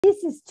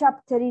This is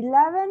chapter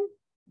 11,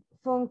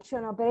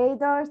 function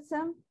operators.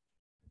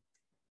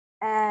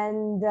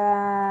 And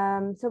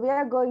so we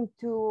are going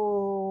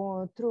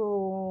through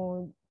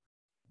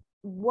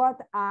what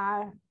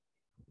are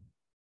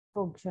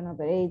function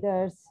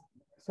operators.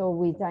 So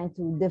we try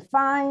to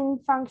define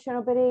function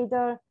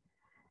operator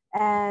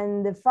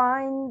and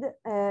define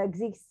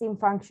existing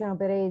function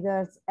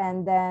operators,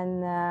 and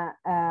then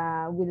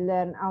we'll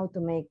learn how to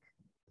make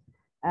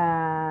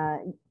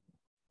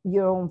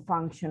your own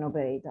function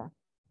operator.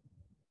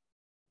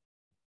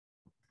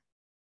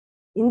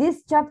 In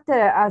this chapter,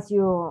 as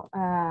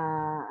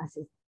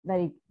it's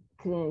very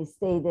clearly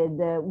stated,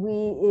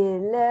 we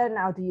learn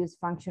how to use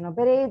function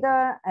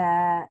operator,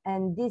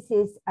 and this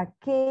is a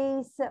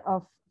case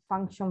of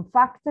function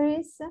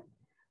factories.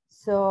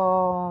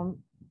 So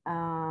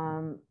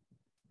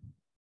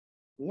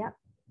yeah,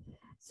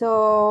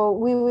 so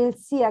we will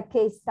see a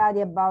case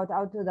study about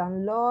how to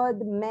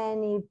download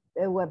many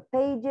web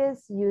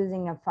pages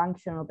using a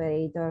function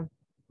operator.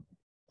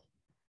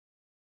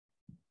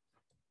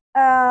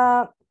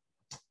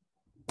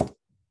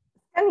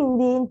 Scanning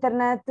the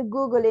internet,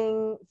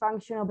 Googling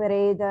function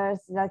operators,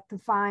 like to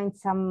find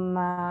some,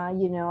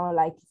 you know,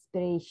 like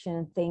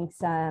inspiration things.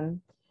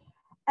 And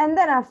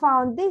then I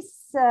found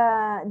this,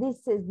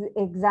 this is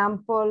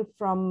example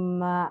from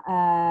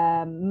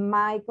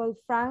Michael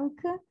Frank.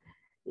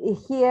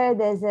 Here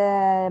there's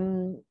there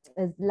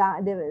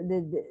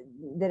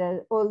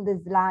are all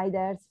the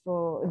sliders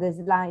for the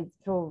slides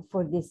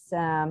for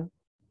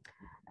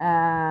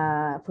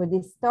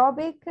this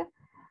topic,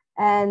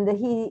 and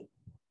he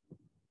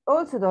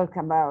also talk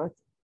about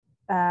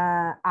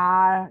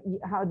R,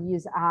 how to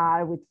use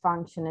R with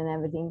function and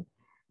everything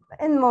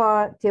in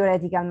more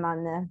theoretical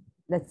manner.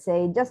 Let's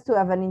say, just to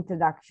have an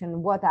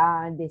introduction, what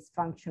are these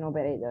function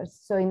operators?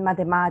 So in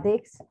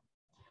mathematics,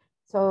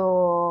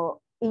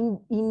 so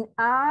in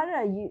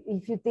R,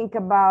 if you think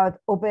about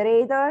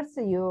operators,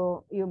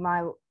 you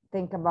might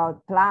think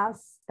about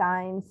plus,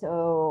 times,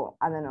 or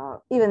I don't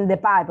know, even the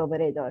pipe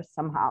operator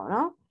somehow,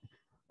 no?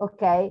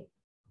 Okay.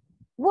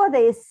 What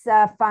is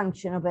a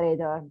function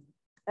operator?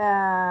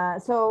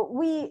 So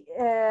we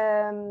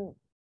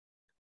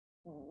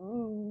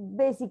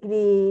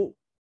basically,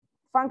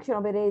 function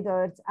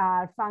operators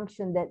are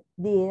functions that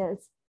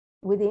deals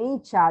within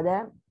each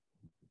other,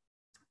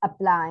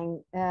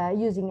 applying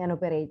using an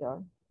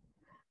operator.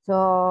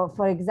 So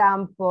for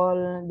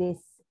example,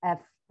 this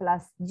F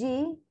plus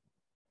G,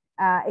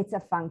 it's a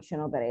function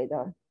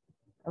operator.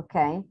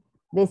 Okay,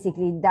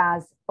 basically it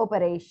does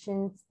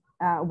operations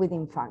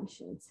within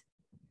functions.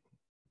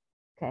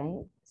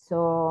 Okay,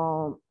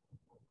 so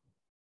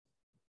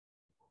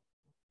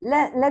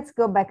let's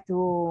go back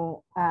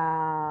to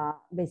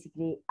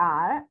basically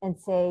R and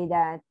say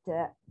that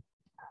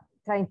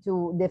trying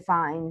to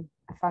define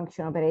a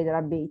function operator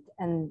a bit,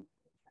 and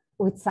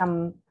with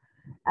some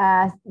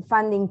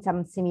finding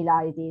some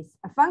similarities.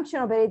 A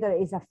function operator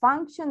is a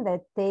function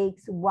that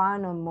takes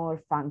one or more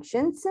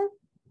functions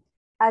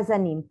as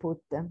an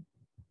input.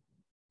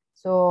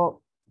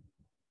 So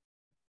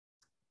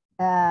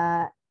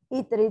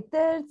it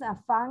returns a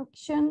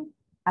function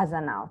as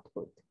an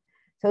output.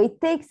 So it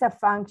takes a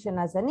function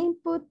as an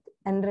input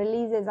and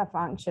releases a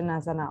function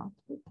as an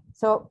output.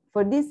 So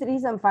for this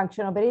reason,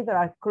 function operators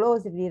are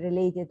closely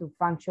related to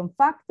function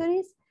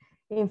factories.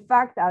 In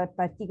fact, are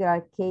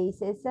particular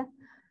cases,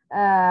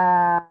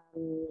 a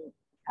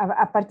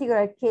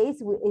particular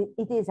case,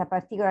 it is a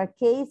particular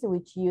case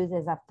which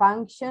uses a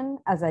function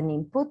as an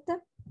input.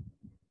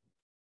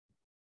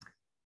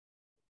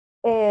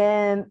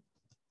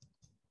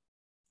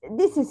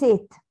 This is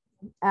it.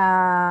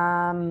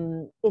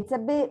 It's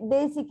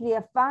basically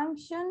a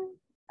function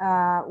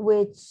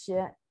which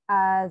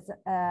has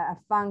a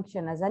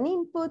function as an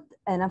input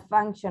and a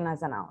function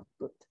as an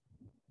output.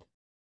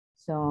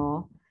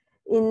 So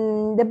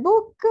in the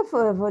book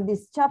for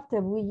this chapter,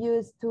 we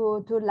use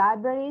two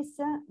libraries,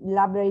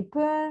 library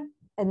per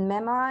and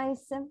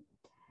memrise.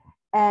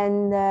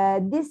 And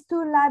these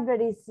two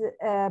libraries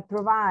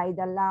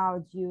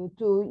allows you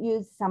to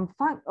use some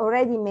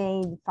already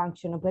made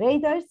function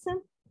operators.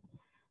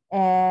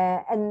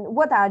 And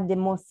what are the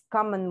most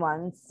common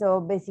ones?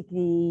 So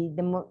basically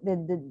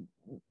the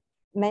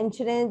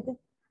mentioned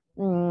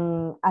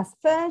as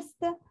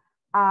first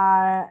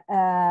are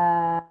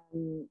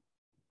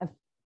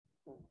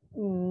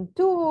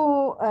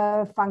two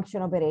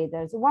function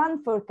operators,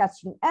 one for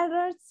catching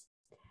errors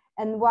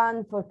and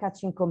one for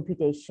catching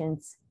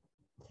computations.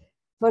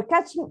 For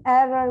catching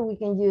error, we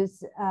can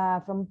use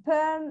from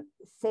perm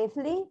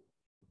safely,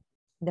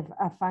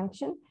 a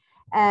function,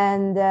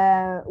 and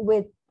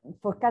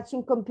for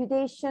catching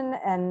computation,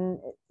 and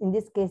in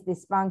this case,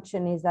 this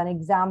function is an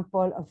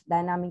example of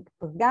dynamic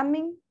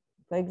programming.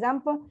 For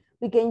example,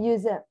 we can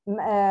use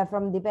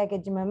from the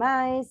package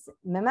memrise,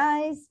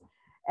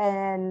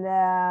 and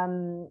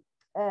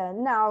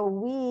now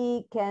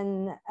we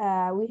can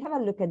we have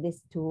a look at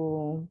these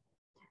two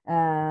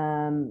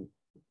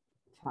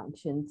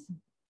functions,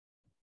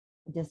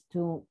 just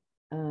to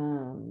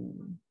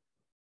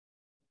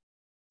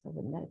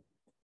open that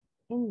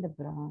in the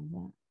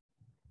browser.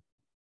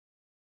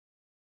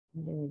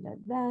 leave it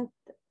like that.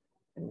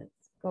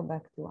 Let's go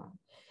back to one.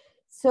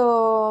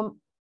 So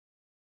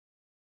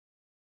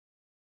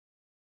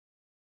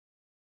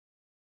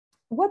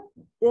what,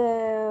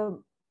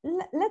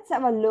 let's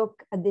have a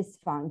look at these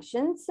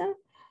functions.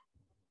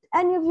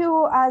 Any of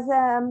you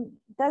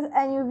does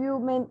any of you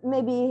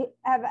maybe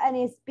have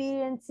any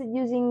experience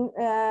using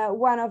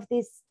one of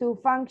these two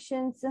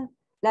functions,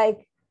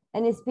 like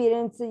an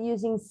experience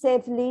using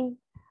safely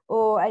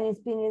or an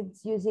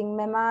experience using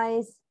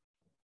memIce?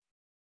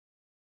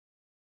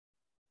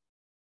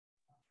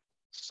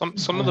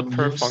 Some of the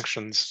perf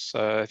functions,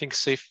 I think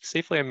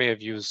safely I may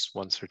have used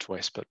once or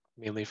twice, but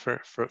mainly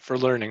for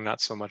learning,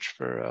 not so much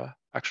for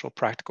actual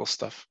practical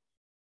stuff.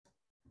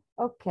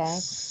 Okay.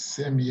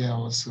 Same here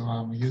also.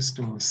 I'm used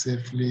to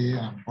safely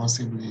and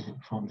possibly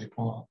from the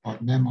core,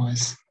 but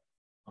memIce,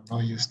 I'm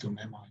not used to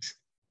memIce.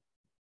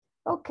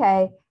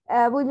 Okay.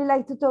 Would you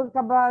like to talk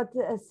about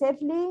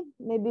safely?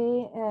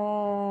 Maybe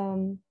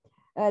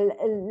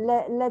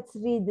let's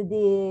read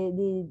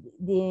the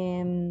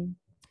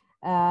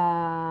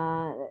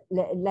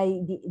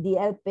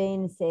help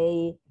pane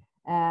say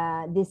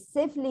the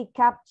safely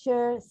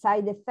capture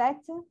side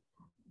effect.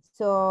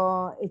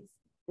 So it's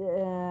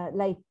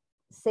like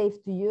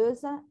safe to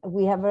use.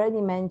 We have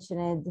already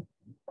mentioned it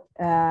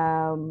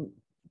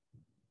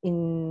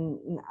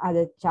in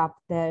other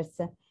chapters.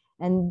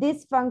 And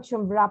this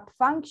function wrap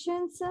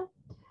functions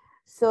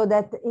so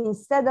that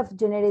instead of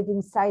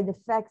generating side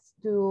effects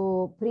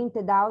to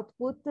printed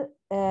output,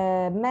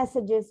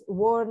 messages,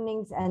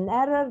 warnings, and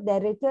error, they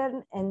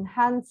return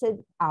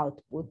enhanced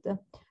output.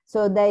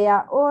 So they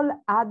are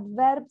all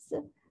adverbs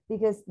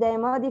because they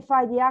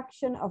modify the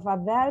action of a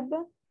verb,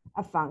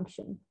 a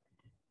function.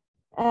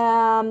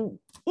 In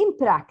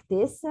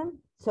practice,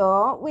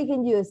 so we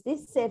can use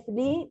this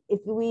safely if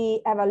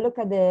we have a look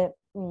at the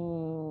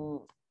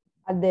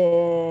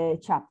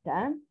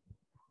chapter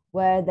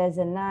where there's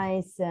a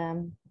nice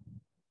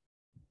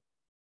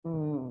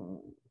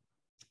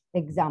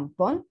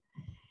example.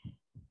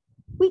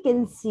 We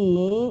can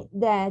see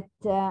that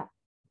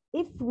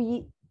if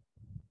we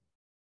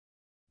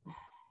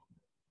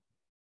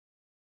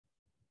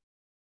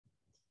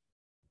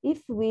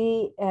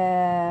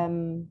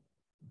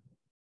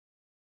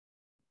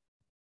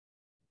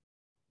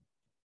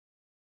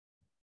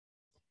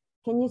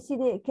can you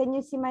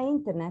see my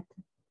internet?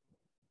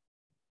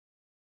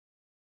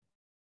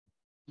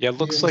 Yeah, it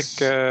looks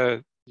Yes.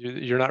 like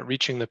you're not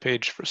reaching the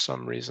page for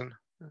some reason.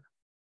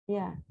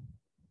 Yeah.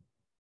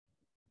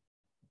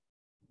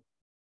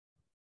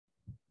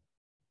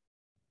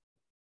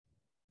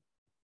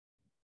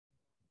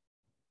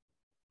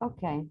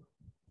 Okay.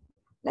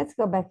 Let's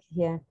go back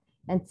here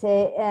and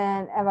say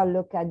and have a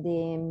look at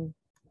the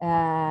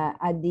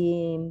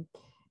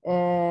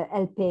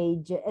help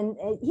page. And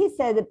he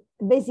said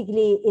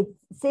basically it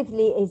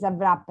safely is a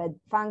wrapped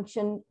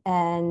function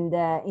and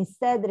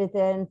instead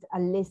returns a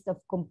list of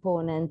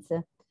components,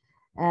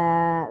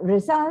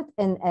 result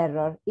and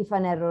error if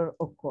an error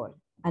occurs.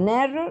 An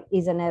error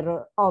is an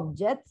error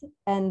object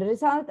and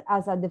result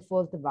as a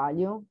default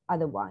value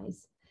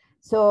otherwise.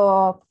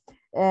 So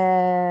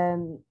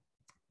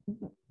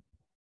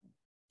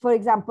for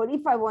example,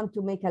 if I want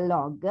to make a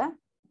log,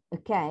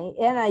 okay,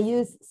 and I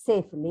use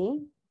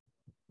safely,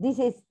 this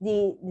is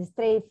the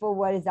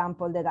straightforward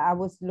example that I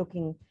was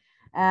looking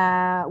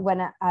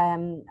when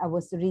I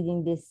was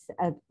reading this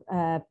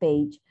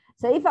page.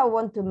 So if I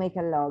want to make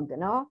a log,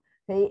 no,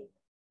 okay,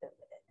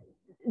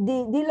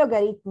 the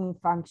logarithm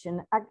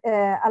function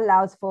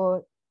allows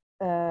for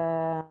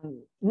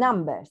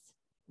numbers,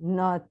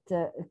 not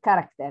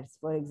characters,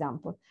 for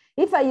example.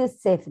 If I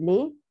use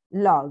safely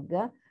log,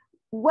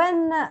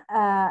 when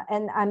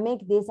and I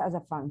make this as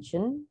a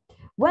function,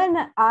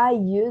 when I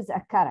use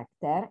a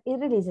character, it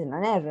releases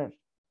an error.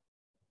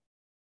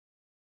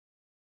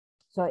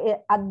 So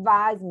it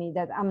advises me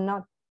that I'm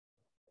not.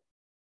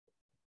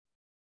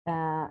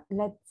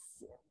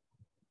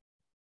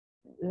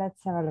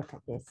 Let's have a look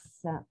at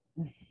this.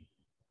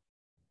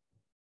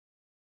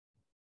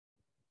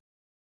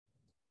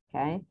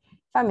 Okay,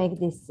 if I make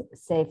this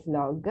safe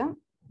log,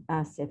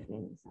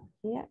 safely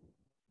here.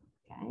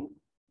 Okay.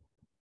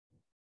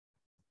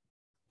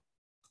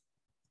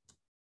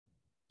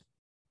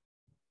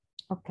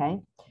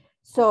 Okay,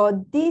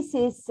 so this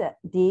is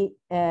the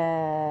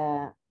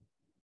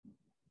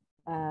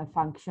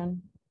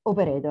function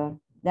operator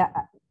that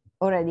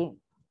already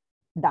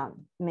done,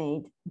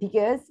 made,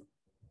 because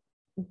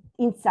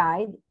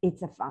inside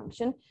it's a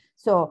function.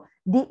 So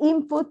the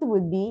input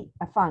will be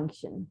a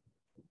function.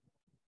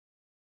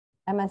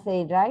 Am I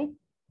saying right?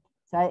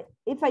 So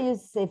if I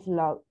use safe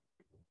log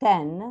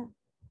 10,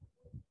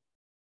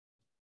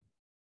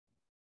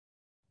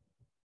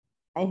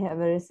 I have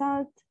a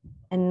result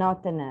and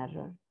not an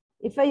error.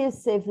 If I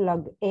use safe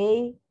log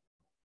A,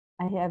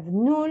 I have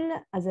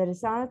null as a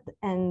result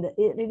and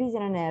it releases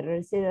an error.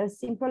 It's a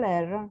simple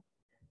error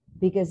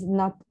because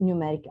not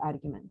numeric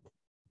argument.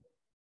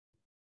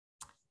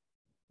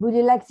 Would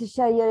you like to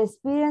share your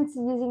experience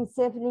using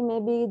safely?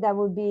 Maybe that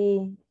would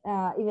be,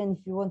 even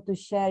if you want to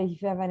share,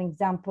 if you have an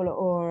example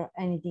or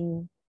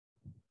anything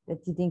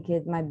that you think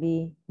it might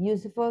be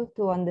useful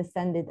to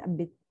understand it a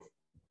bit?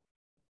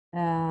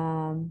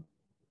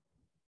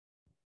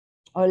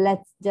 Or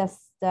let's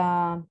just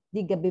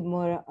dig a bit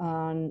more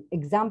on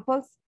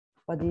examples.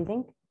 What do you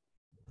think?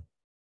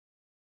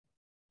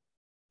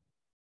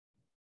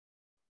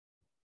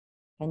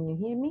 Can you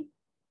hear me?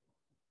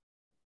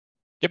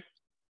 Yep.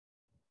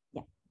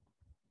 Yeah.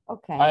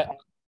 Okay.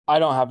 I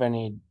don't have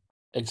any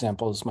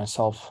examples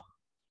myself.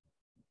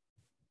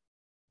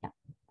 Yeah.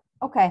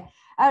 Okay.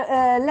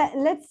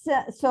 Let's.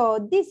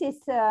 So this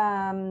is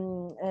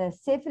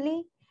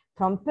safely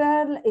from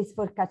Perl is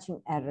for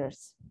catching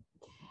errors.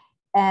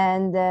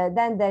 And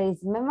then there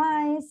is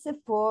memise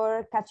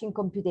for catching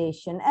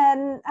computation.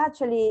 And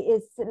actually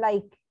it's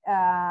like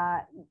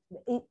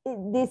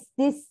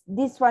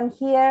this one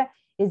here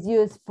is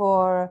used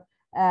for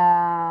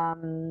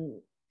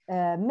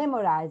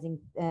memorizing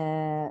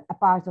a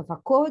part of a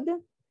code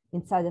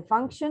inside a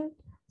function.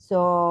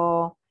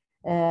 So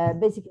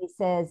basically it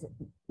says,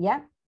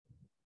 yeah.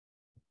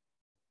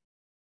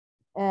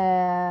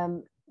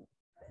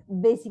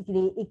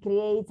 Basically, it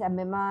creates a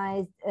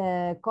memoized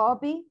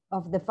copy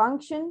of the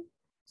function.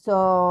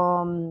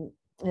 So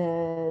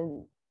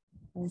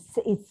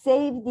it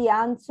saves the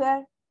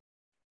answer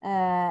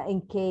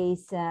in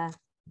case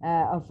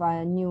of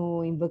a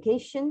new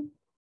invocation.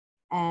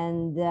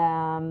 And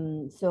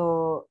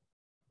so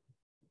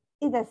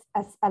it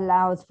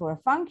allows for a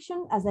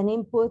function as an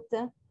input,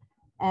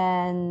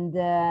 and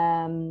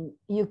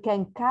you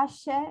can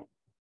cache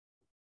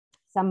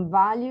some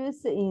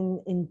values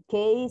in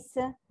case,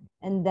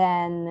 and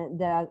then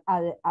there are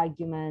other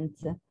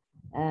arguments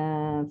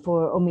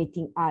for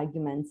omitting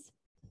arguments.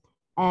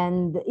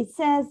 And it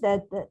says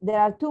that there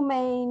are two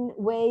main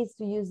ways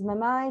to use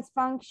memise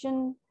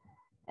function.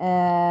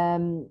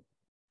 Say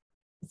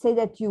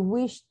that you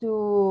wish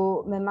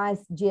to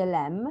memise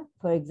GLM,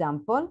 for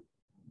example.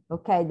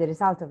 Okay, the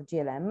result of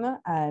GLM,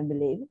 I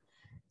believe.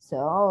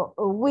 So,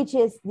 which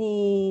is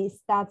the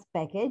stats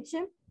package.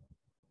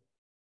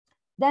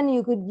 Then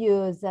you could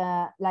use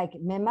like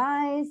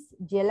memise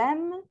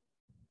GLM,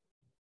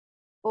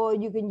 or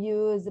you can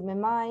use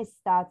memise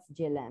stats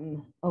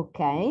GLM.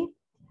 Okay,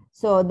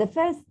 so the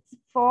first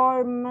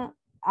form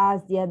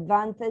has the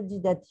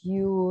advantage that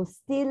you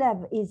still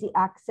have easy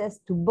access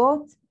to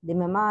both the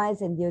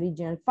memise and the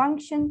original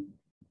function.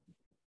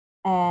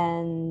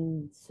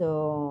 And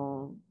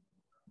so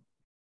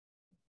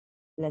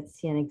let's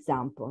see an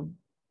example.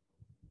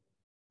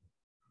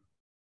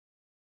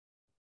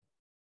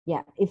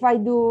 Yeah, if I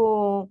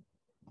do,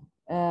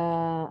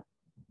 I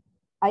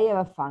have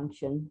a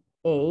function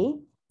A.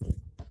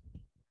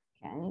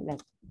 Okay,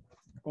 let's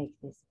take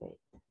this way.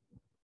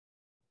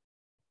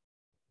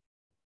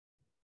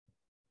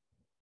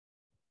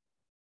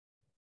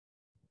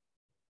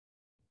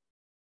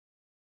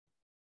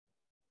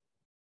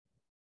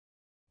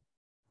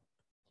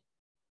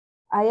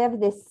 I have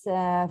this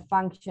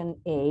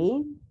function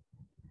A,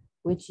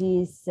 which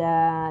is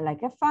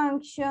like a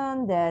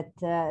function that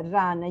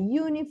run a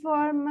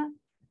uniform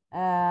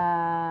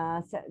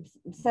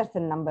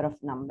certain number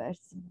of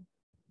numbers,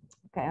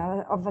 okay,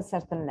 of a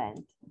certain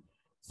length.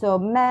 So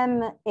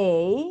mem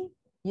A,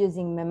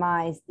 using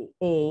memise the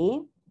A.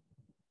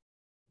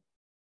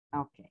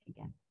 Okay,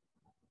 again.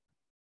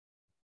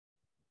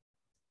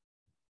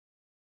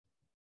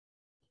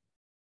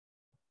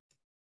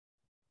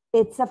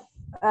 It's a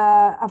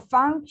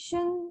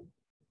function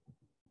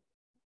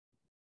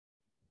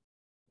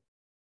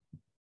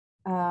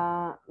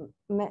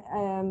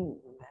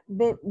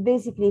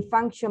basically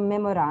function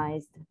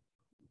memorized.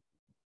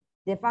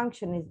 The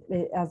function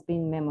has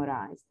been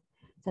memorized.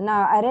 So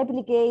now I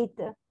replicate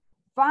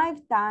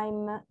 5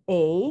 times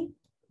A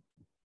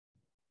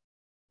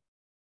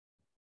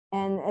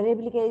and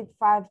replicate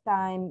 5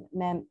 times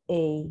mem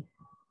A.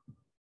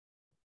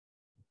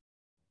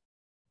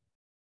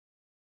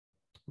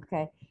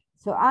 Okay,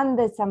 so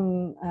under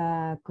some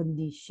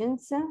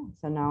conditions,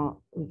 so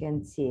now we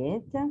can see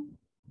it.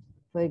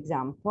 For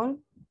example,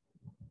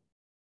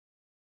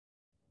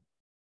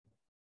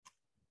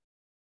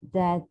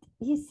 that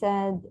he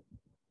said,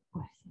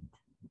 where is it?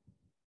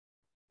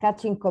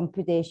 Catching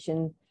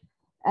computation.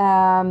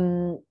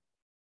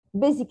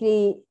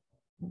 Basically,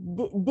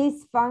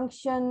 this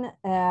function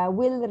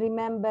will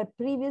remember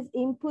previous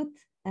input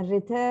and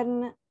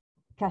return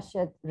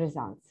cached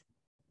results.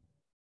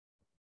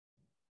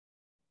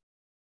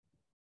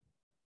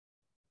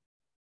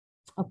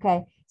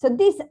 Okay, so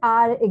these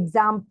are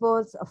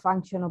examples of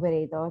function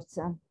operators.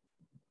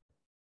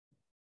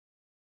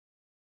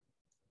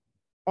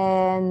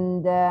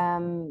 And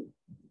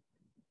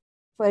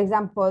for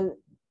example,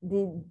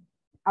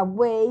 a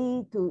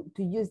way to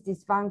use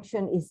this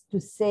function is to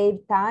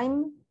save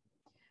time.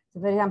 So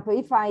for example,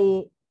 if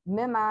I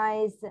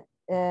memoize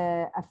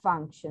a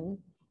function,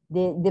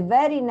 the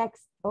very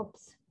next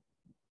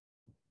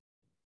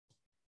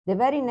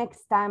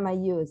time I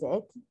use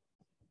it,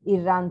 it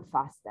runs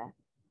faster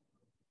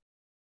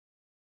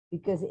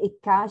because it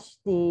cached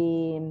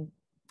the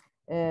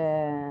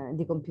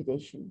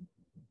computation.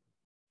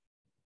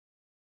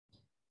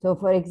 So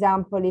for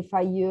example, if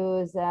I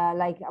use,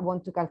 like I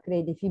want to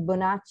calculate the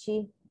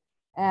Fibonacci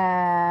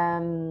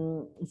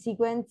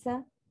sequence,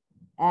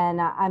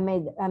 and I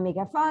make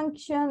a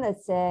function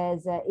that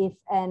says if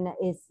n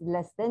is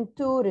less than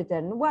 2,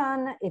 return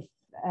 1, if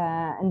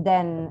and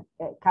then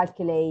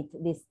calculate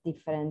this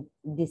sequence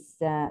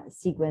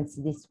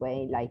this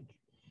way, like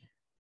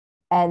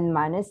n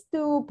minus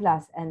 2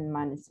 plus n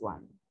minus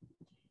 1.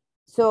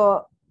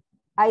 So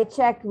I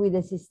check with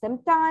the system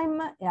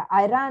time.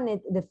 I run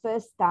it the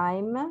first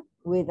time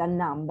with a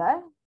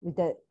number, with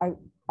a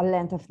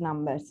length of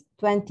numbers,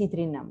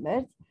 23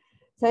 numbers.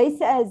 So it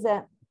says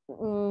that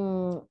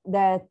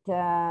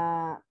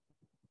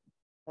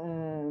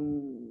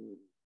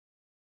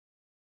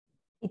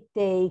it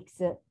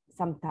takes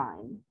some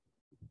time,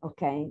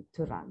 okay,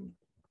 to run.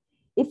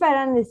 If I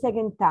run the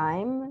second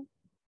time,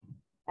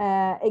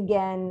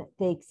 again,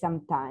 takes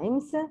some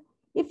times.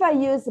 If I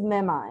use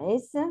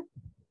memIce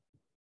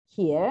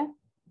here,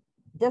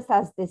 just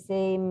as the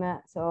same,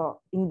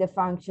 so in the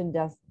function,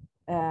 just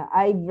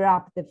I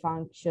wrap the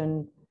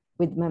function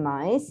with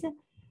memIce,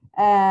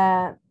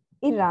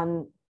 it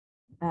runs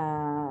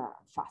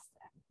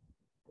faster,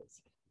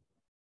 basically.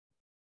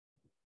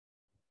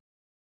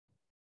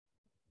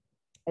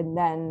 And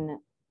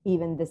then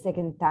even the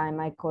second time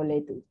I call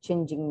it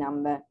changing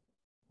number.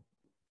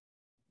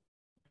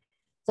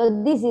 So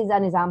this is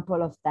an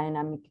example of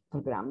dynamic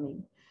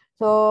programming.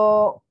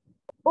 So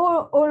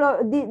all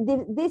of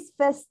these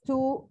first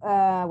two,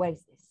 where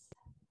is this?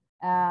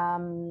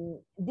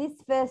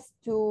 These first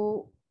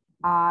two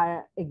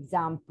are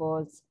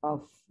examples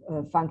of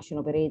function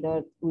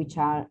operators which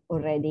are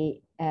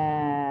already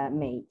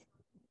made.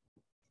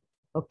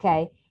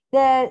 Okay,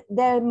 there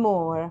are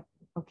more.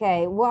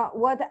 Okay,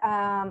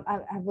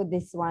 I put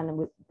this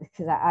one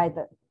because I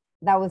thought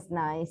that was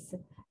nice.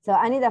 So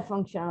I need a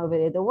functional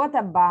operator. What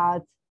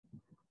about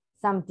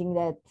something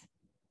that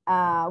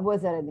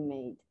was already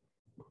made?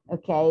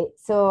 Okay,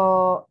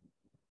 so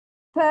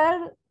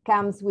Perl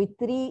comes with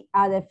 3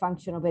 other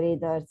function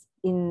operators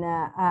in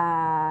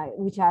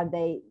which are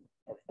they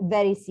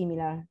very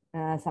similar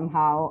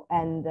somehow,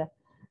 and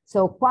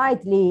so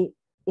quietly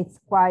it's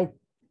quite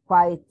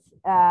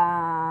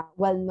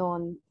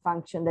well-known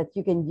function that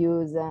you can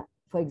use,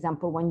 for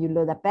example, when you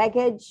load a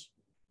package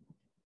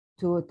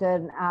to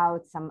turn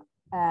out some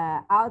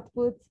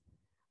output.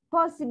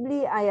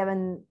 Possibly I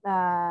haven't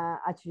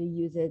actually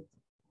used it,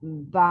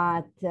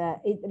 but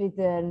it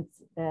returns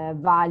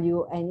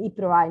value, and it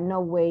provides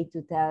no way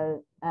to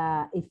tell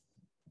if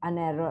an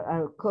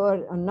error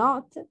occurred or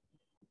not,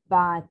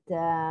 but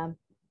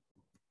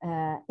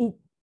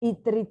it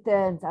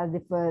returns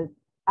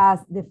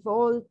as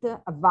default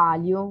a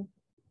value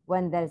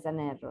when there's an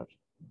error.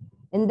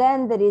 And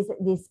then there is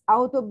this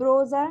auto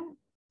browser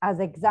as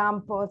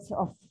examples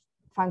of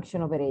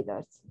function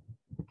operators,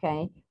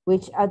 okay,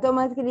 which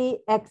automatically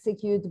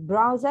execute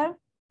browser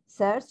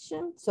search.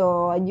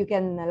 So you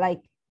can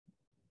like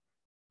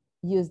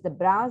use the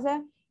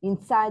browser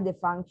inside the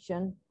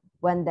function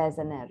when there's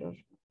an error,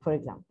 for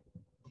example.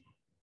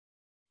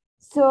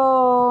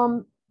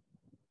 So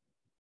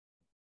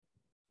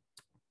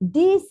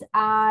these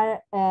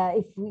are,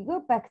 if we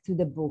go back to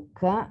the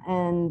book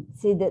and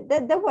see that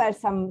there were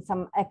some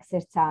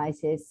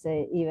exercises,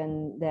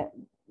 even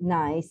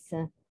nice,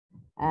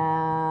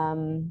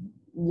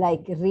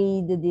 like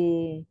read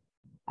the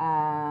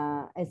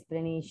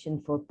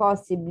explanation for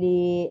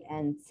possibly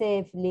and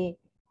safely,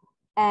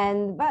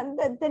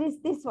 but there is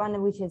this one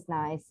which is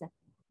nice.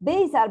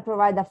 Bezier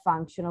provide a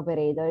function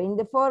operator in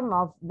the form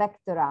of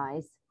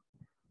vectorize.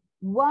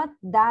 What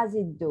does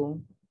it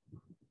do?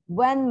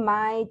 When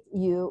might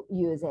you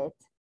use it?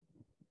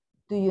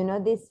 Do you know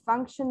this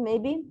function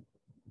maybe?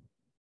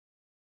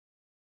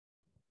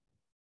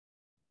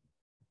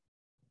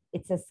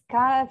 It's a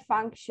scalar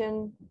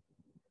function,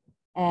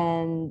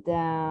 and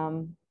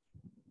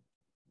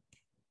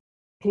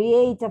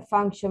create a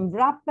function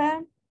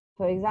wrapper.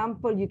 For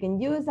example, you can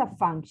use a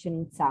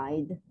function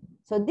inside.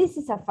 So this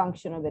is a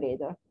function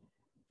operator.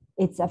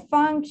 It's a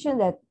function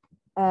that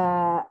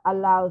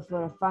allows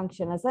for a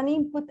function as an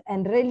input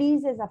and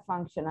releases a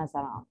function as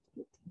an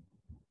output.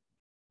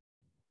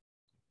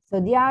 So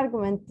the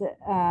argument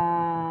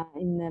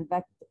in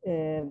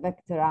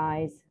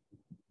vectorize,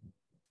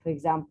 for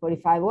example,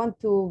 if I want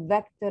to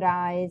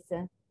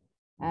vectorize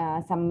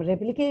some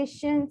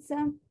replications,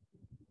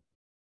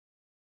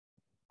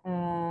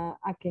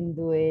 I can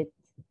do it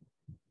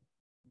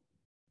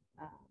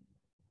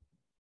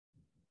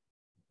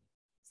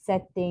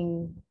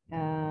setting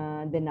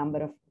the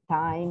number of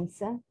times.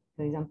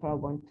 For example, I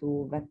want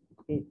to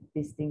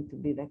this thing to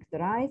be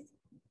vectorized.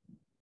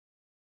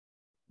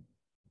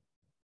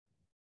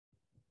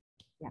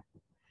 Yeah.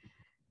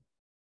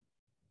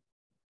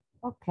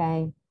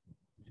 Okay.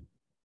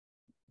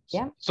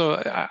 Yeah.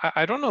 So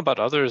I don't know about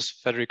others,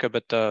 Federica,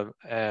 but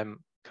kind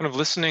of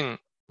listening,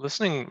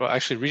 well,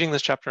 actually reading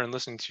this chapter and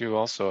listening to you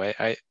also,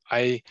 I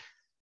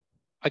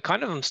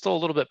kind of am still a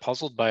little bit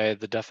puzzled by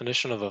the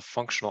definition of a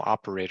functional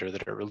operator,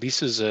 that it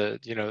releases a,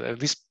 at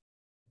least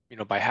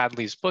by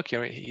Hadley's book,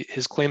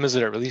 his claim is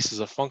that it releases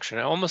a function.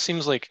 It almost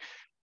seems like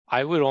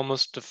I would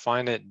almost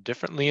define it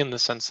differently in the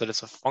sense that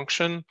it's a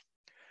function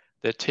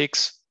that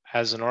takes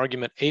as an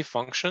argument a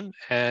function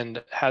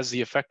and has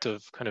the effect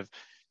of kind of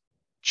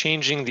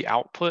changing the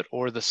output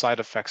or the side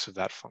effects of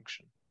that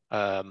function.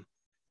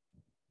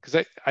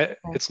 Because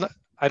it's not,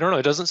 I don't know,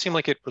 it doesn't seem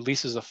like it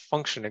releases a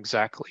function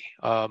exactly.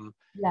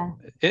 Yeah.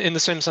 In the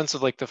same sense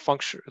of like the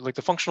function, like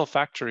the functional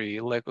factory,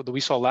 like that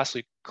we saw last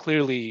week,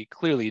 clearly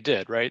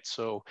did, right?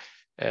 So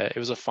it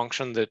was a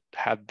function that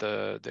had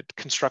that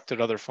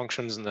constructed other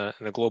functions in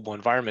the global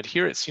environment.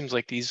 Here, it seems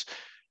like these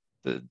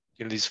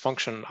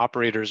function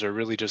operators are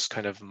really just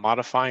kind of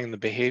modifying the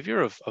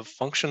behavior of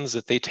functions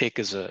that they take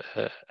as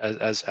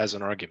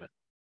an argument.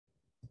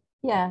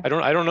 Yeah. I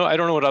don't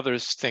know what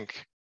others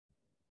think.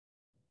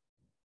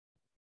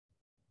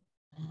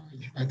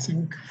 I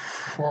think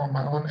for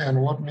my own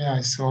end, what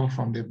I saw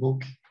from the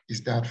book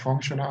is that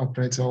functional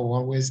operator will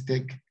always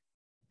take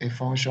a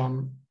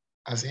function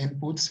as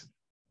input,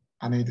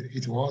 and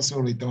it will also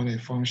return a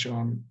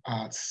function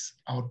as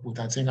output.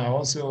 I think I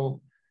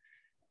also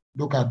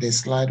look at the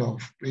slide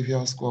of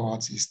previous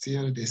cohorts, it's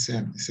still the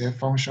same. It's a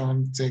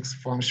function takes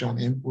function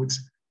input,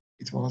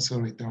 it also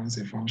returns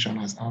a function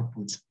as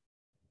output.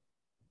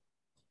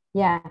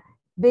 Yeah.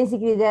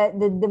 Basically,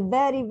 the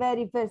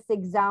very first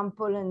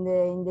example in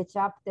the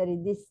chapter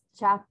is this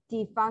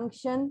chatty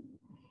function,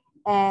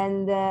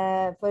 and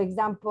for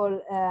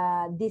example,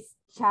 this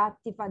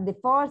chatty the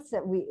force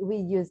we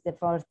use the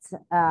force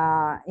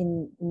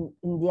in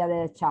the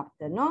other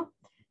chapter, no,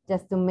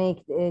 just to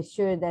make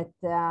sure that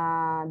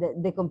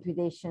the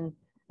computation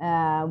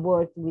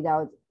worked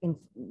without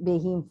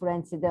being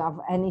influenced of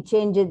any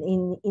changes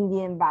in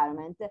the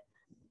environment.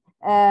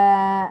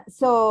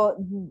 So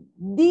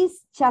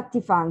this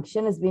chatty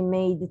function has been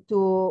made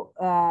to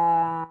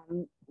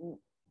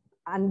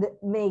and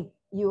make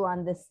you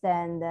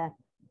understand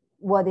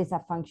what is a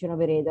function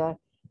operator,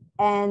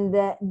 and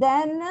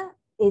then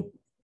it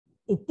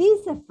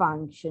is a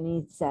function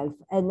itself,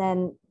 and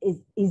then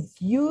is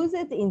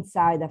used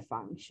inside a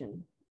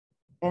function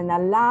and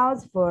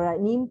allows for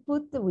an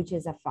input which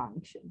is a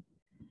function.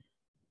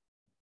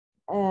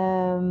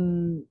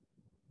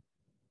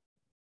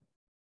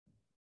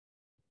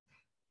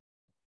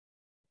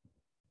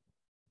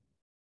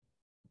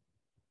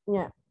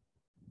 Yeah,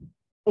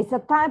 it's a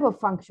type of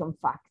function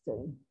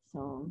factory.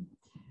 So,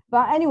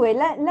 but anyway,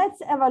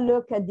 let's have a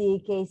look at the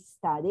case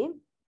study,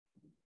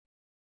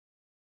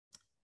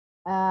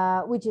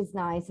 which is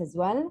nice as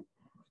well.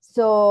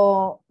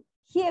 So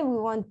here we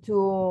want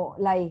to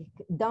like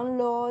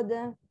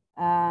download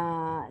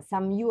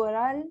some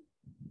URL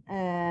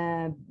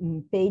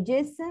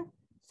pages.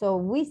 So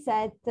we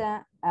set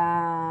a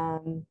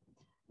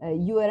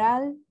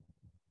URL,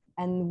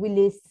 and we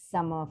list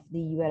some of the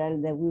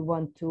URL that we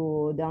want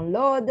to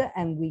download,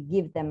 and we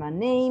give them a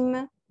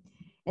name.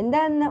 And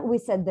then we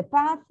set the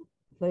path,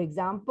 for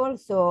example.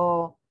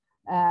 So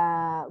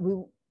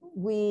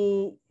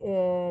we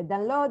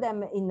download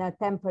them in a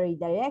temporary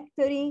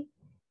directory,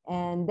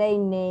 and their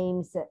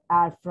names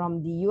are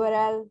from the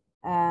URL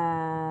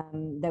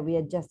that we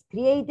had just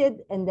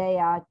created, and they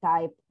are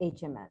type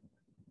HTML.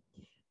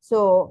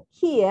 So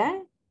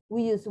here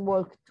we use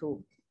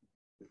walk2.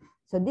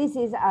 So this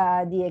is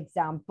the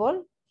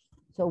example.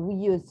 So we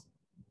use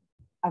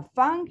a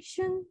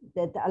function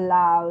that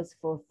allows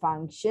for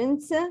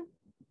functions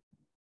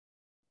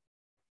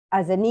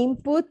as an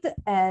input,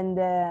 and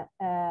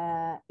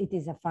it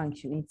is a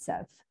function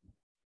itself.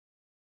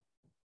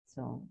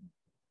 So,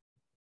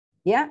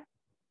 yeah.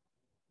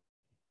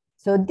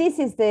 So this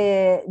is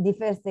the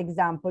first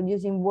example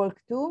using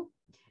walk2.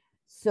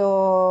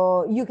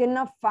 So you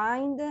cannot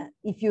find,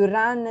 if you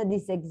run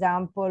this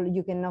example,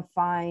 you cannot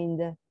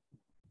find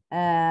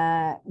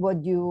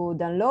what you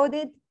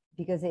downloaded,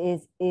 because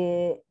it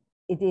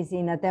is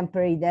in a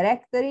temporary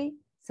directory.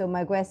 So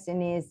my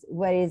question is,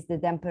 where is the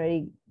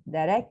temporary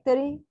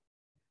directory?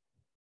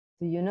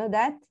 Do you know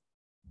that?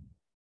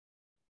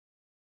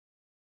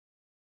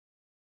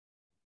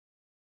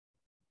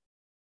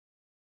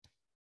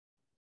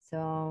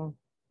 So,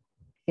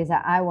 because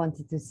I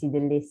wanted to see the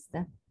list.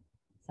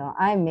 So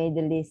I made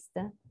the list,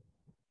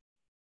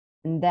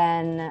 and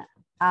then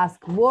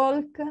ask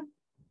walk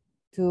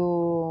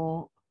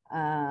to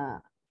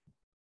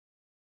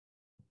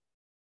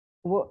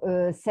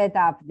set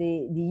up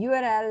the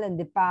URL and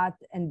the path,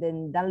 and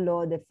then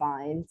download the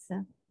files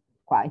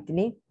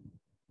quietly.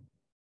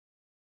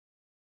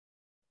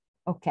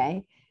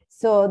 Okay,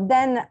 so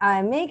then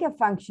I make a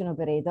function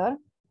operator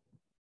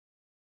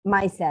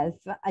myself,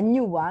 a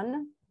new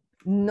one,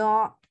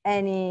 not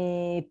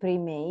any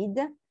pre-made.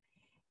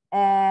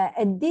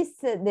 And this,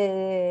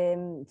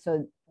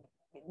 so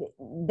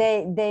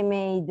they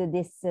made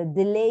this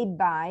delay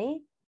by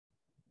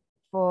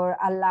for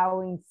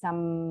allowing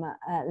some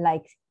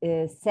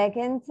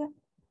seconds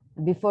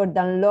before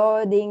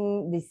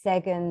downloading the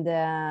second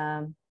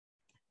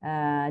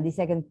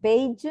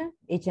page,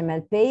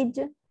 HTML page.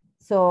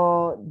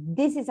 So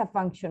this is a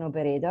function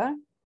operator.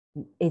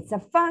 It's a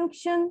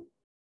function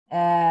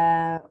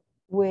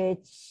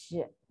which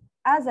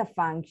as a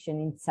function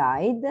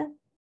inside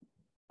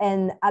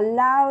and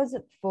allows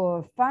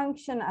for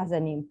function as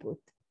an input.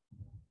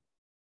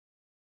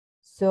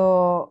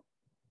 So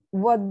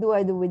what do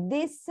I do with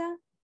this?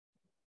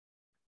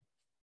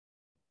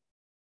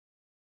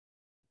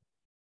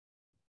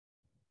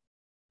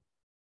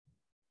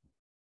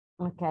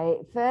 Okay,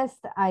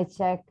 first I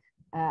check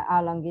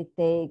how long it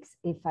takes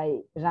if I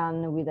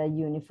run with a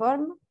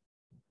uniform.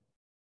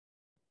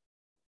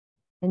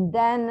 And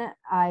then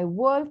I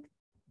walk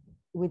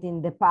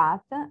within the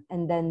path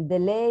and then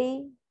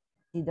delay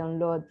the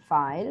download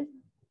file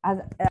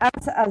as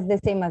the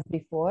same as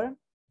before.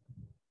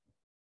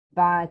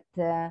 But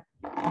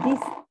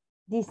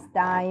this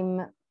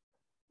time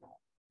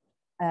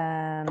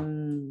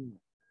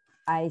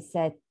I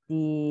set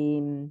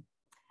the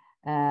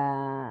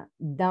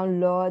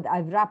download,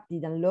 I've wrapped the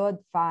download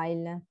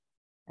file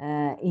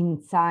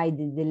inside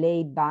the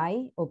delay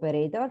by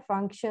operator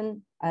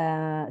function,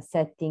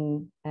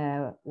 setting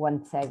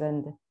 1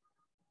 second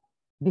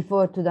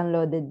before to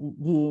download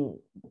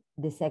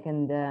the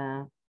second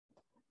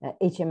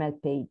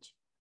HTML page.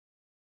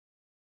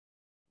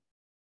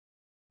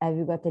 Have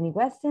you got any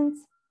questions?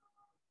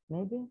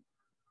 Maybe?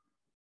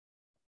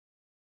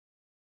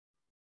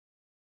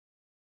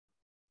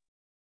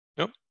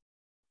 Nope.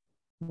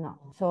 No.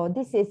 So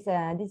this is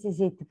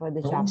it for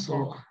the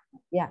chapter.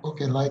 Yeah.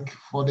 Okay, like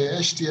for the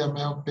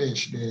HTML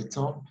page,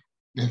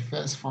 the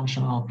first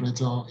function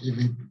operator,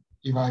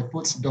 if I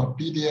put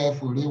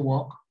 .pdf, will it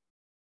work?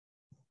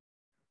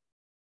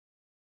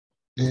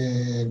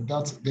 The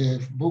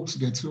two books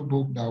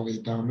that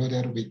we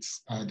downloaded with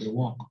they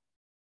work.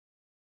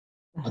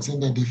 I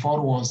think the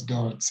default was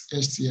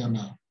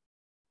 .html.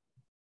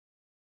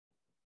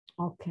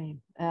 Okay,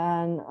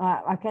 and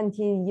I can't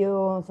hear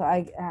you. So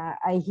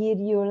I hear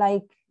you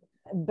like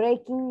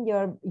breaking,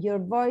 your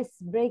voice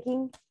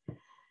breaking.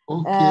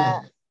 Okay.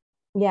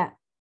 Yeah.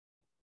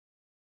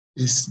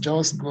 It's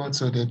just go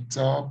to the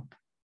top.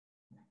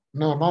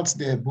 No, not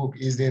the book.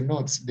 It's the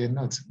notes,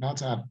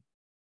 not app.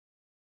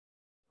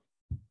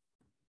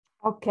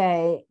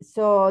 Okay,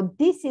 so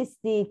this is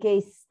the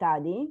case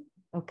study.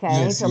 Okay,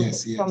 yes,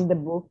 from the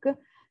book.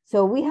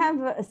 So we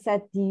have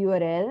set the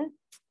URL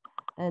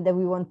that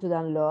we want to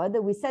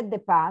download. We set the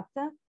path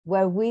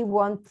where we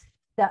want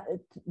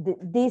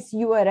this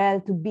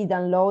URL to be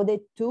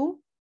downloaded to.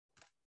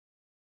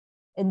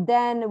 And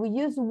then we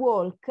use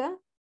walk.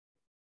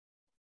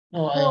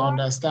 No, I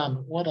understand.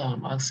 What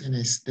I'm asking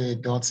is the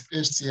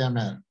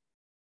 .html,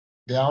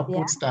 the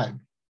output type.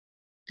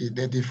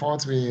 The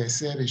default we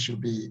said it should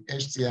be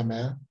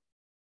HTML.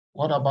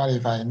 What about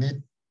if I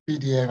need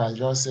PDF? I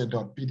just said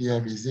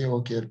 .pdf. Is it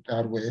okay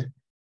that way?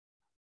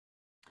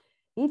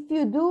 If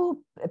you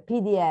do a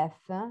PDF,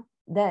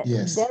 that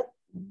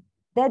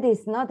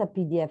is not a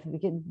PDF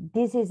because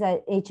this is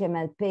an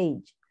HTML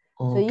page.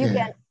 Okay.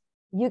 So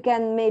you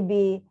can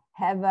maybe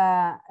have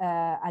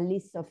a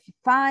list of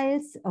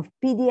files of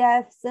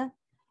PDFs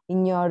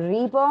in your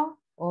repo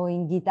or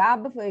in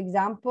GitHub, for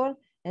example,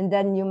 and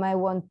then you might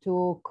want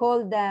to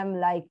call them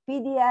like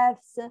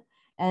PDFs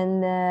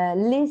and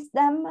list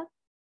them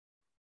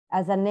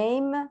as a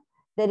name.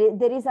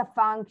 There is a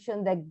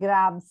function that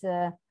grabs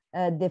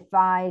the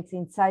files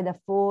inside a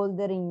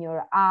folder in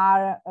your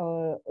R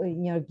or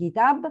in your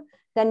GitHub.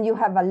 Then you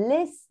have a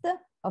list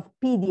of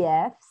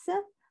PDFs.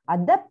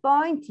 At that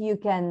point, you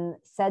can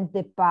set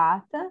the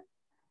path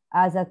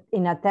as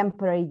in a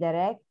temporary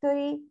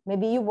directory.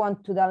 Maybe you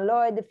want to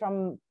download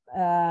from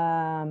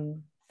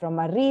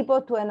a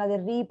repo to another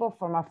repo,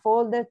 from a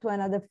folder to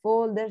another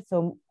folder.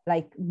 So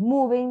like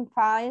moving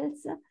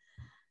files.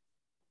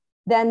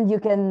 Then you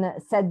can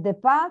set the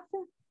path,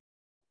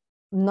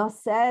 not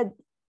set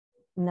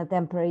in a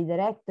temporary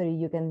directory.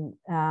 You can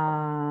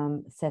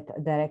set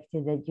a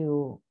directory that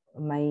you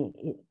might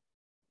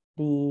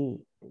be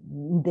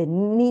the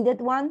needed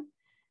one.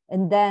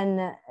 And then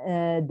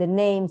the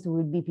names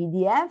will be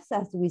PDFs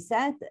as we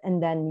said,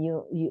 and then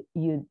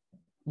you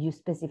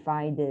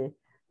specify the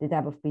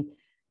type of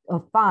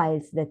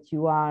files that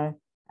you are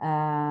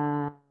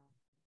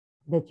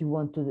that you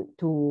want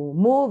to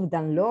move,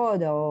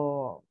 download,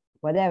 or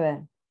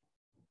whatever.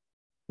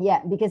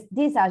 Yeah, because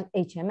these are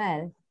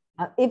HTML.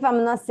 If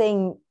I'm not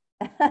saying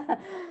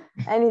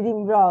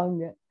anything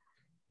wrong,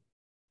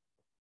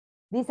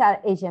 these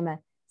are HTML.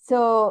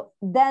 So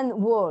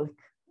then walk,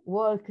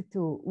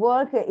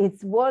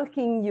 it's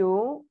walking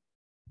you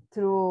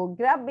through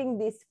grabbing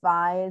these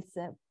files,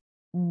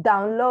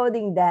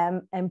 downloading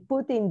them and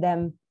putting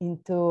them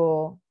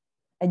into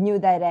a new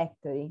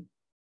directory,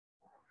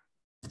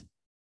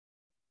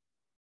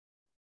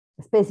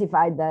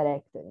 specified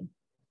directory.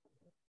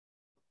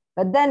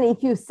 But then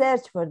if you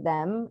search for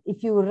them,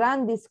 if you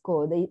run this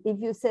code, if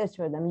you search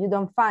for them, you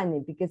don't find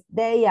it because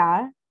they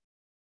are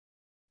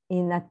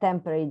in a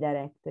temporary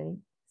directory.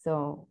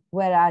 So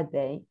where are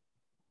they?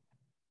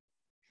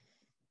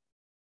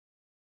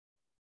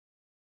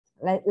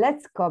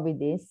 Let's copy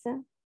this.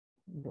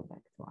 Go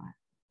back to R.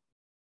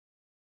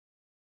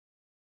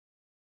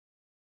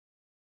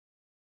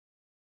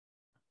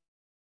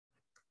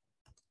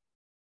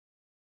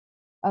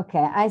 Okay,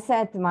 I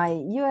set my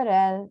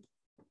URL,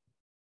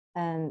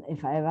 and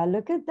if I have a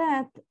look at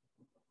that,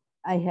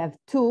 I have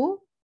 2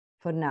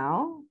 for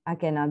now. I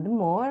can add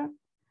more.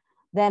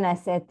 Then I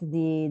set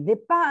the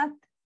path,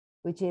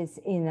 which is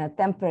in a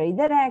temporary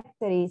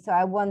directory. So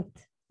I want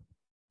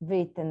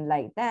written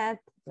like that,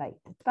 like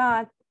the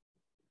path.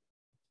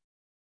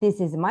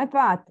 This is my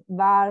path,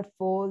 var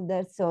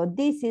folder. So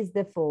this is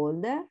the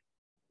folder,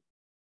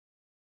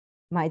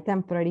 my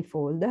temporary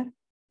folder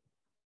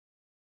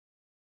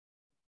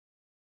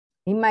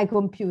in my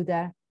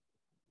computer.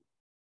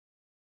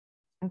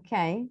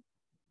 Okay.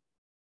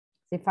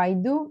 So if I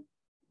do,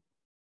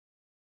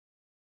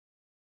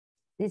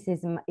 this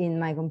is in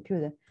my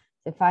computer.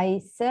 So if I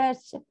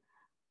search,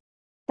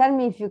 tell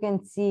me if you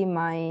can see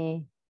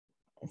my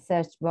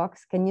search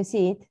box. Can you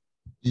see it?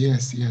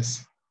 Yes,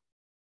 yes.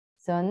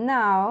 So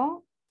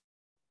now,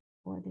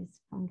 what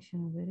is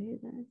function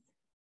operators?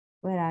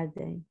 Where are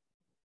they?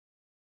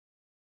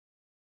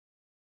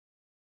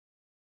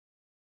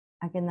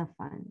 I cannot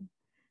find it.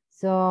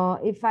 So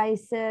if I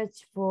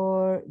search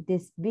for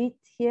this bit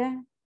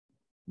here,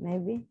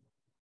 maybe.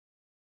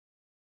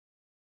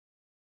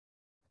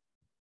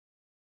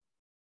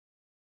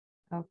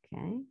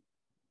 Okay,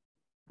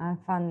 I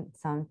found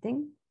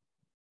something.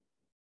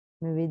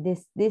 Maybe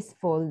this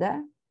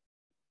folder.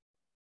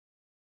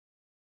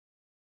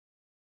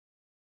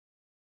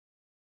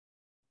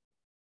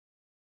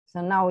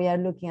 So now we are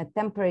looking at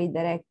temporary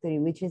directory,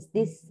 which is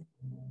this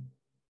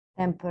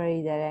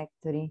temporary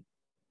directory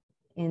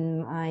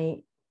in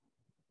my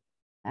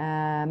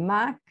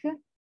Mac.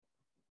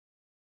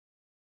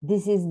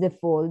 This is the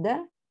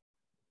folder,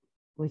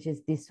 which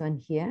is this one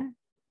here,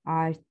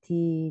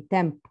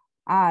 rtemp,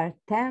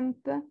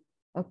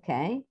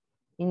 okay,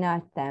 in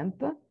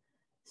rtemp.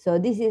 So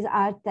this is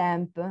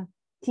rtemp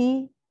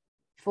t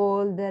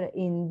folder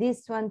in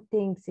this one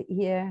things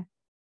here,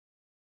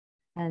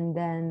 and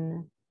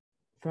then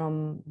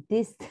from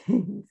these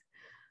things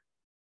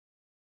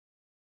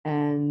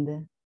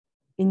and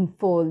in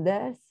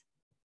folders,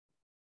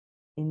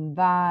 in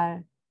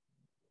var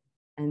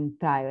and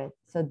private.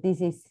 So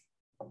this is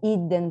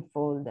hidden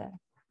folder.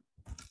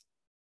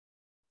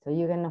 So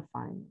you cannot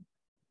find it.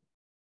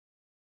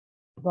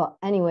 But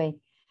anyway,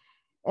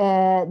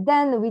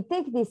 then we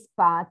take this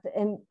path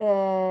and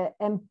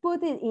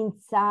put it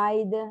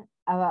inside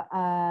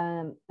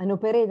an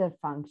operator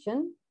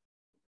function.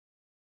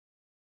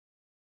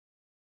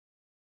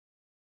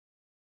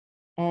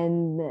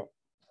 And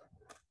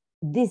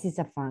this is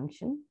a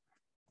function,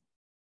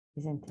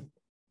 isn't it?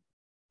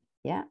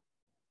 Yeah,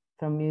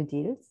 from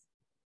utils.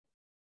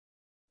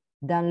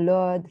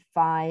 Download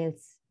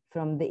files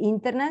from the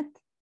internet.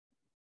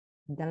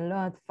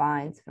 Download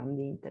files from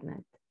the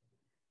internet.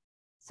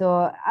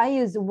 So I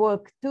use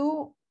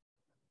work2.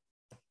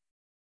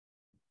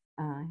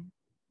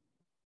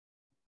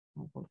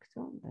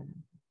 Work2.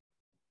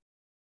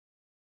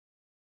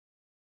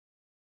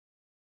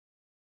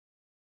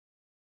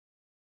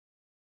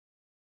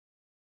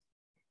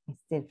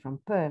 It's still from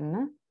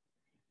Perl.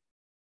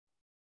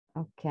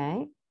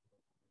 Okay.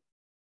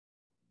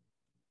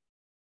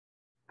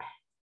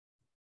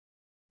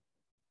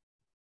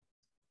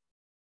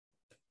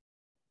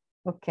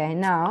 Okay,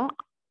 now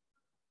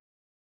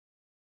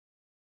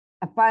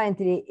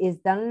apparently it's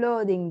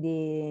downloading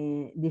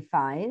the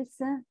files.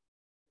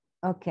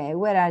 Okay,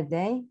 where are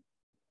they?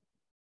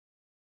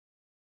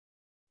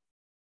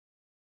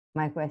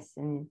 My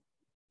question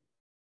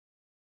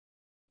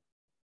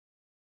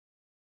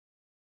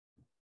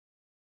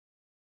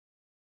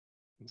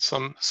is.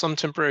 Some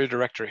temporary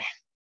directory.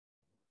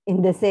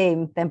 In the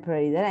same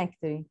temporary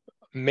directory.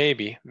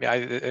 Maybe.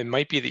 It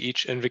might be that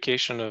each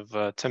invocation of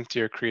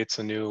tempdir creates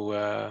a new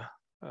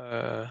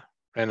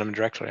random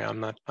directory. I'm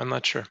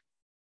not sure.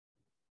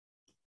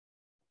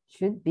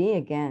 Should be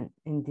again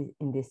in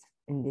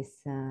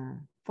this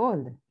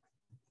folder.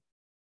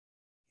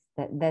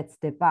 That's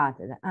the path.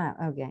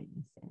 Okay.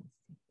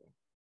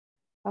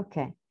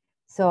 Okay.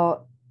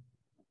 So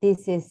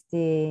this is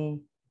the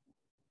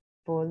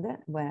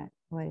folder. Where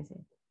is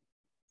it?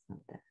 It's not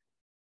there.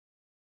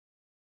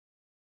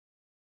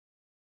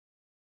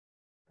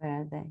 Where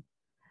are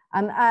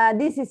they?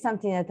 This is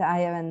something that I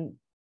haven't.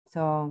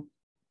 So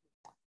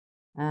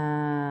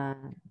I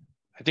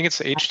think it's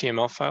the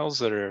HTML files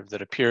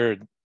that appear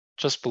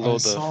just below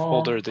the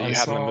folder that you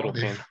have in the middle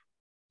pane.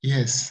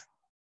 Yes.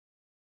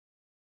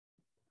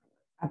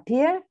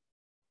 Appear?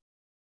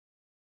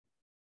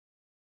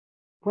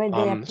 Where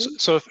they appear?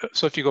 So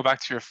if you go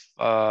back to your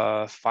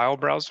file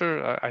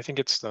browser, I think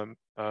it's the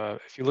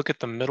if you look at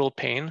the middle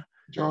pane.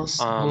 Just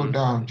go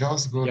down.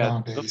 Just go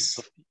down.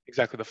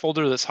 Exactly, the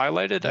folder that's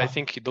highlighted. Yeah. I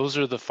think those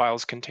are the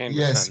files contained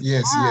within.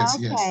 Yes.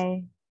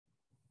 Okay.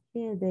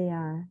 Here they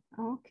are.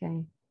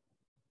 Okay.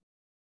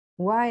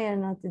 Why are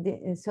not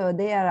so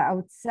they are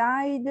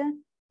outside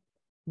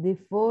the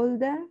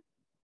folder?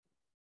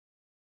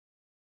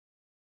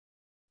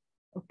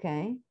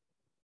 Okay.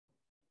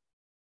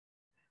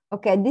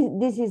 Okay,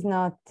 this is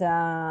not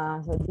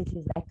so this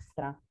is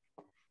extra,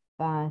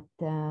 but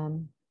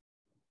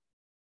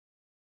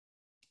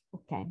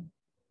okay.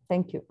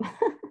 thank you.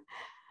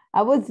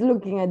 I was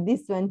looking at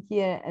this one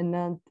here and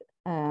not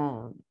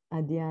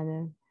at the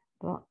other,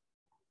 but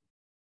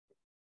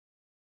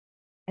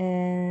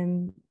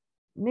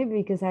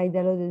maybe because I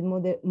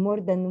downloaded more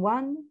than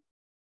one.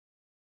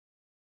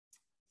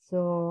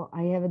 So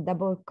I have a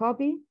double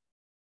copy,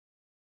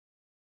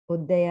 or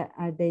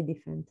are they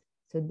different?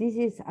 So this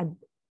is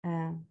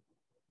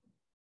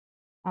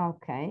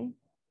okay,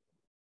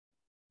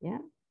 yeah.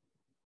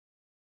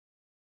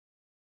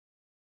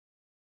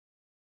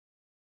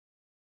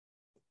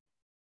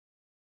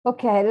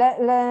 Okay,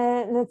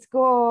 let's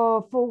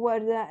go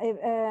forward.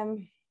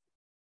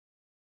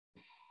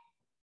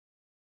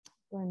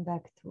 Going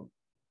back to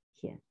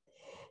here.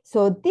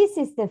 So this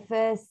is the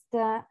first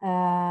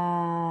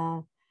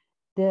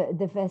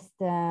the first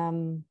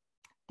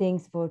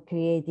things for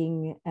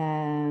creating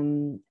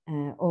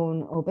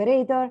own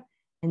operator,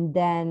 and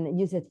then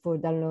use it for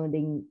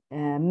downloading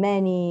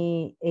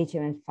many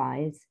HTML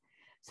files.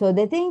 So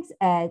the things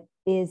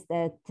is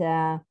that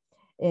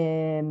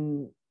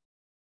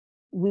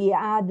we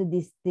add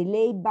this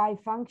delay by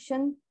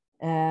function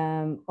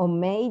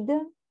homemade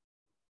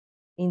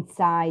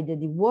inside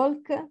the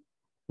walk.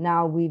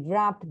 Now we've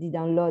wrapped the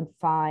download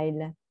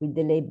file with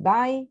delay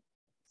by.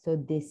 So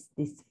this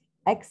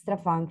extra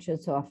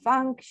function, so a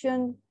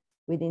function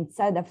with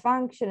inside a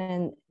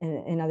function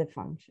and another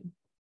function.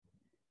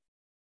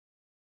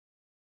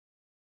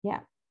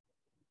 Yeah.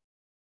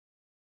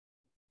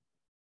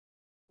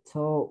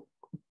 So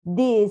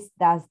this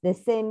does the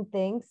same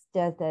things,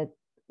 just that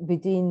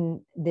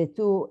between the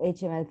two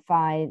HTML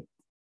files,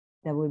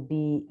 there will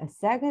be a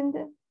second.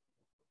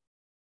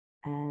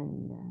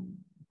 And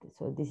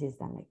so this is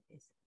done like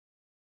this.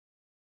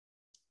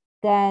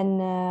 Then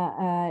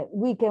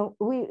we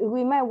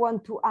might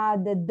want to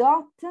add a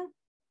dot.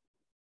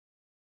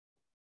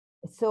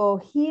 So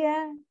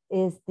here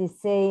is the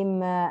same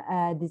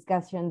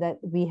discussion that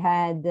we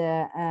had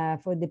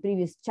for the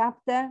previous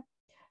chapter.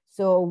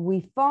 So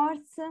we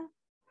force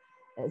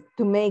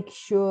to make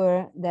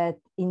sure that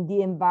in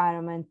the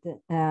environment,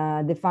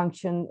 the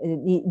function,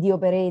 the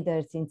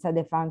operators inside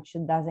the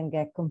function doesn't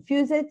get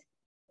confused.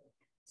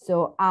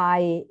 So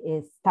I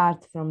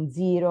start from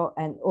 0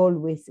 and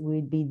always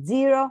will be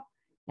 0.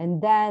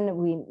 And then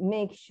we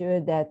make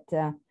sure that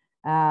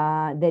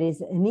there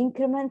is an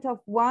increment of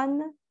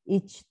 1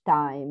 each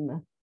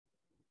time.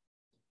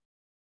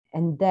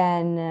 And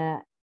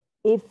then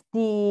if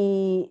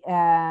the,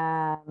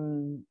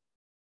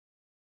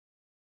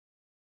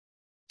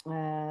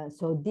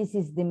 so this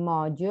is the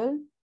module.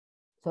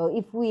 So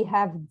if we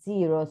have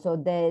 0, so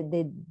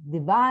the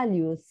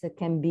values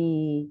can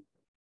be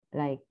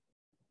like,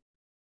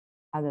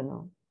 I don't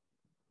know.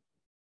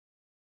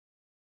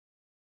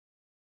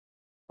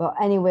 But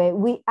anyway,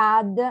 we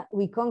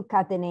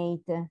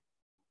concatenate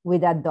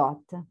with a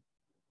dot.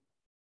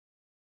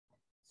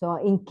 So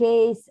in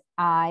case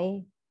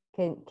I,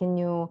 can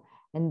you,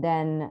 and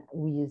then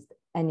we use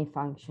any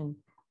function.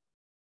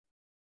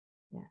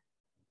 Yeah.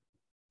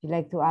 Would you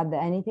like to add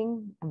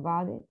anything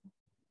about it?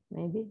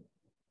 Maybe?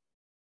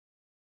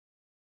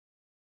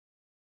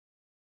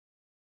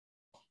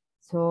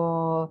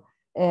 So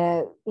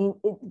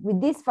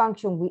with this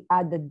function, we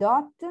add the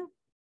dot.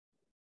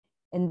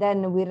 And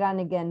then we run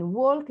again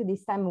walk,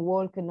 this time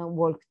walk, not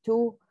walk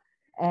 2,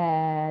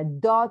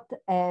 dot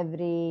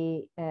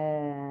every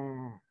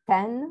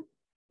 10.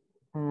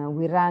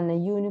 We run a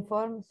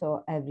uniform,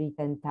 so every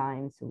 10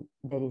 times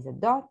there is a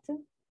dot.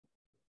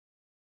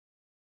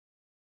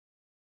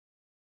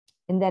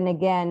 And then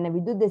again,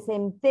 we do the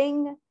same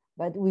thing,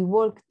 but we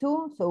walk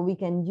 2, so we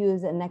can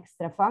use an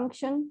extra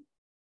function.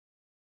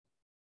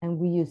 And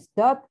we use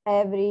dot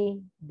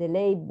every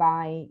delay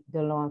by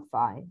the long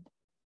file.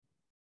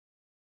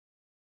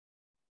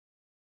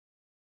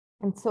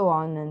 And so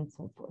on and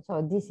so forth.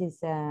 So this is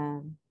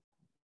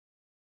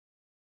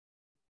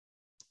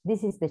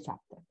the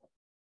chapter.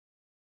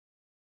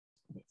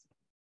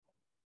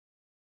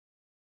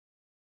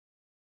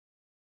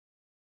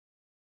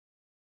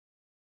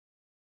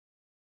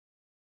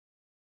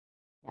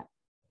 Yeah.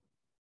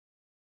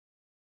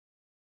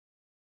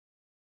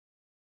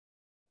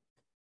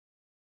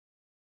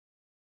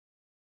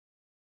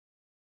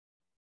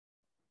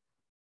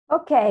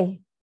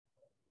 Okay.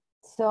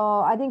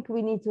 So I think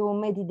we need to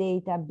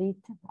meditate a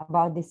bit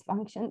about these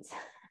functions.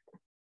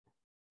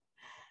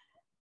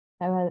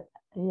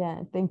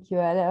 Yeah, thank you.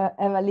 I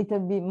have a little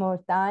bit more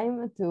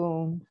time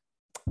to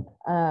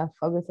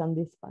focus on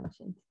these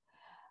functions.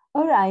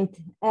 All right.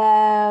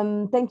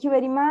 Thank you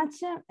very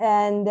much,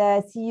 and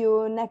see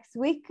you next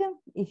week.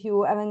 If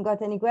you haven't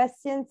got any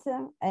questions,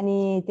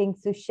 any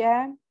things to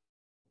share.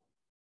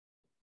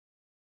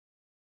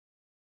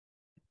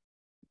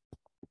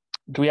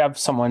 Do we have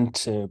someone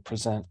to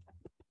present?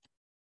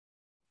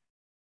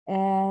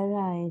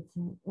 Right.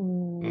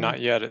 Not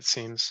yet, it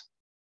seems.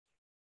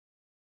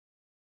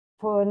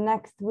 For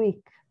next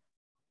week.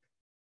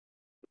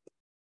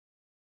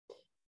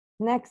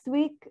 Next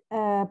week,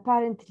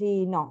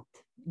 apparently not.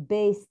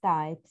 Base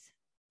types.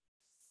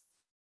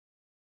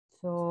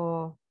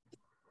 So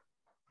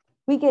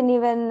We can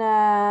even,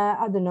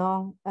 I don't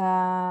know,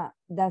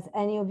 does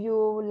any of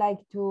you like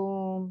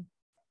to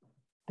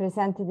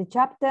present the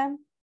chapter?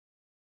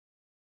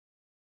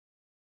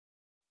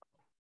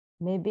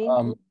 Maybe.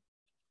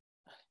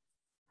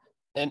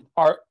 And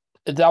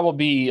that will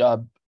be,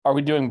 are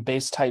we doing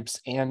base types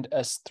and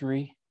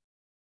S3?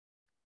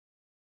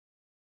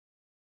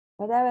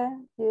 Whatever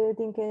do you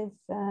think is,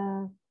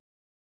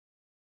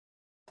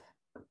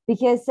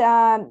 because,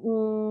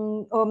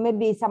 or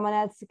maybe someone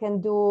else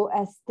can do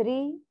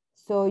S3.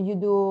 So you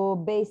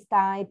do base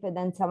type and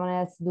then someone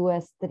else do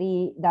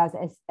S3, does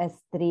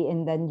S3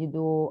 and then you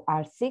do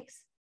R6,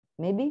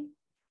 maybe?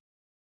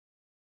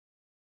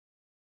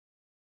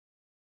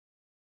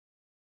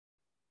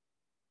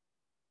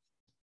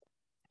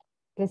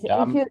 Because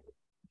Yeah, if you,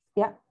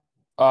 yeah.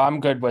 I'm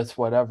good with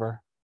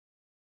whatever.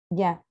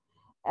 Yeah.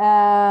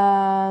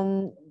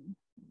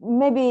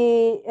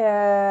 Maybe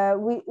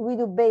we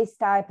do base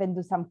type and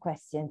do some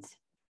questions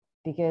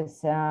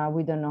because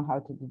we don't know how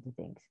to do the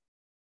things.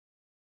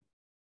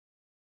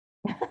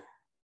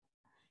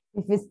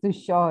 If it's too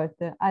short,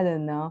 I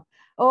don't know.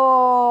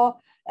 Or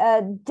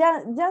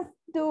just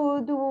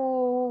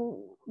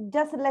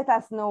let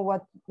us know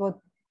what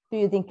do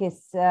you think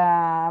is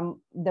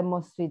the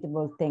most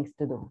suitable things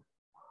to do.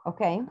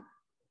 Okay.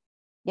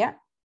 Yeah.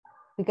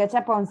 We catch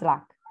up on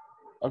Slack.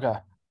 Okay.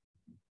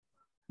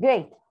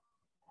 Great.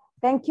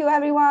 Thank you,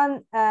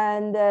 everyone.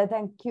 And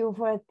thank you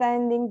for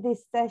attending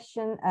this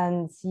session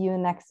and see you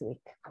next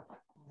week.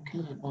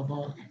 Okay,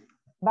 bye-bye.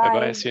 Bye.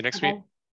 Bye-bye. See you next week.